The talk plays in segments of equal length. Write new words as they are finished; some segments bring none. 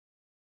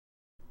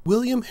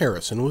William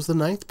Harrison was the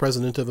 9th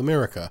President of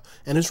America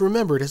and is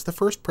remembered as the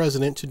first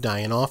president to die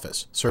in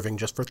office, serving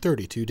just for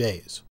 32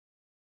 days.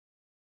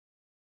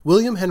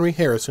 William Henry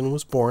Harrison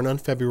was born on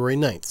February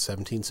 9,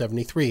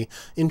 1773,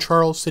 in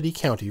Charles City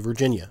County,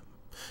 Virginia.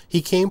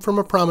 He came from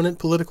a prominent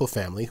political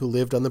family who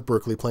lived on the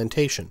Berkeley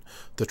Plantation,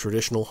 the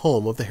traditional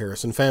home of the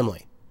Harrison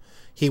family.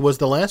 He was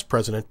the last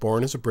president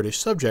born as a British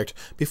subject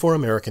before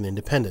American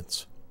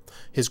independence.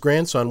 His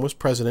grandson was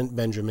President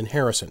Benjamin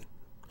Harrison.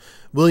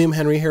 William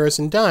Henry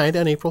Harrison died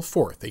on April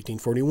 4,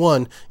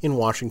 1841, in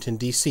Washington,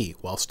 D.C.,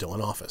 while still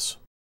in office.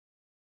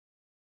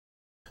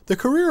 The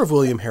career of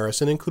William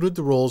Harrison included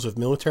the roles of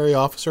military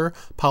officer,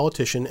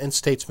 politician, and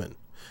statesman.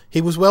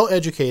 He was well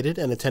educated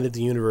and attended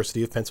the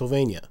University of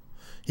Pennsylvania.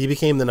 He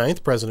became the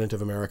 9th President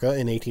of America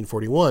in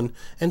 1841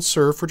 and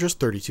served for just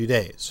 32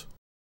 days.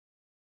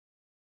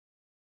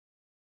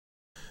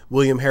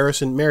 William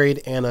Harrison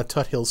married Anna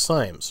Tuthill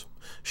Symes.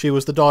 She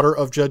was the daughter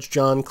of Judge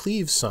John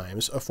Cleves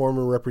Symes, a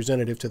former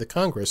representative to the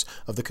Congress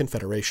of the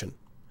Confederation.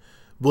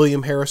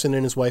 William Harrison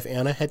and his wife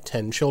Anna had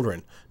 10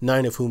 children,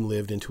 9 of whom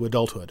lived into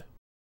adulthood.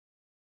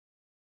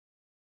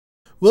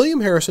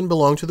 William Harrison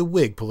belonged to the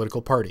Whig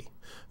political party.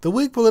 The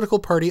Whig political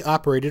party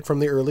operated from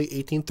the early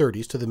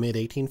 1830s to the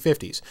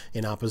mid-1850s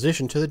in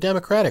opposition to the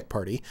Democratic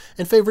Party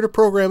and favored a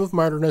program of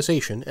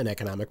modernization and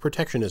economic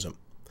protectionism.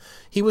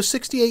 He was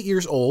 68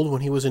 years old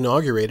when he was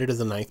inaugurated as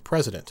the 9th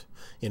president.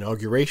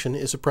 Inauguration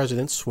is a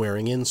president's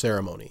swearing-in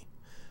ceremony.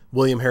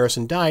 William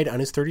Harrison died on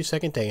his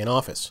 32nd day in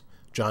office.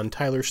 John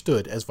Tyler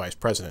stood as vice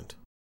president.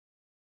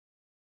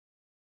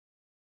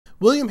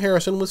 William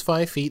Harrison was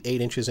 5 feet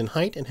 8 inches in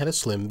height and had a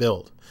slim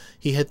build.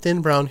 He had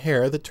thin brown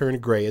hair that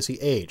turned gray as he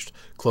aged,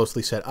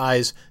 closely set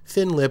eyes,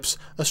 thin lips,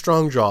 a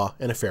strong jaw,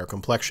 and a fair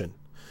complexion.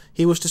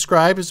 He was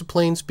described as a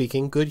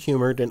plain-speaking,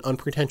 good-humored, and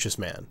unpretentious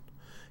man.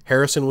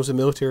 Harrison was a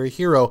military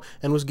hero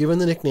and was given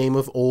the nickname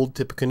of Old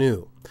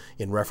Tippecanoe,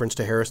 in reference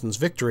to Harrison's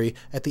victory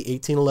at the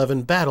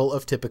 1811 Battle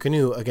of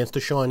Tippecanoe against the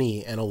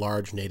Shawnee and a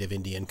large native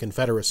Indian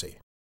confederacy.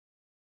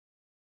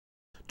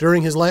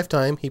 During his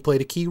lifetime, he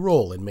played a key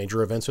role in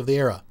major events of the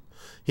era.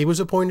 He was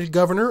appointed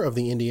governor of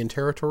the Indian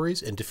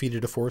Territories and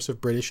defeated a force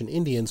of British and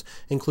Indians,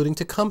 including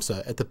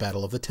Tecumseh, at the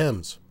Battle of the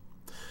Thames.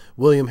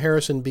 William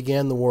Harrison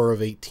began the War of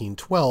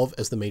 1812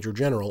 as the Major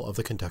General of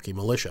the Kentucky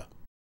Militia.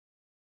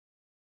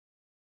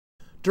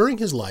 During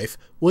his life,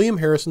 William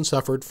Harrison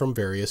suffered from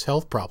various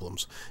health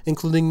problems,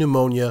 including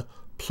pneumonia,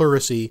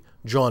 pleurisy,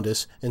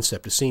 jaundice, and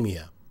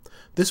septicemia.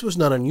 This was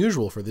not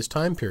unusual for this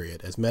time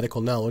period, as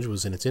medical knowledge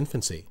was in its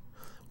infancy.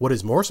 What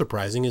is more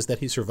surprising is that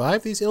he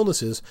survived these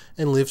illnesses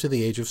and lived to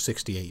the age of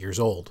 68 years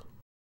old.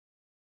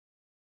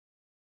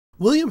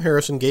 William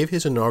Harrison gave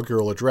his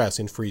inaugural address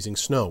in freezing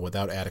snow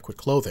without adequate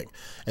clothing,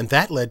 and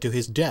that led to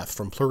his death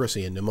from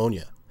pleurisy and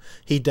pneumonia.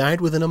 He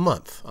died within a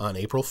month, on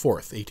April 4,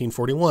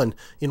 1841,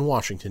 in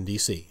Washington,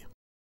 D.C.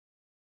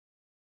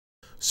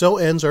 So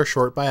ends our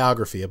short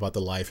biography about the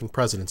life and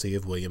presidency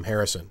of William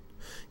Harrison.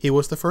 He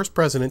was the first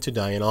president to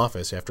die in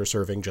office after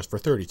serving just for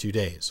 32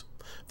 days.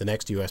 The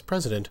next U.S.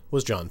 president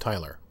was John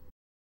Tyler.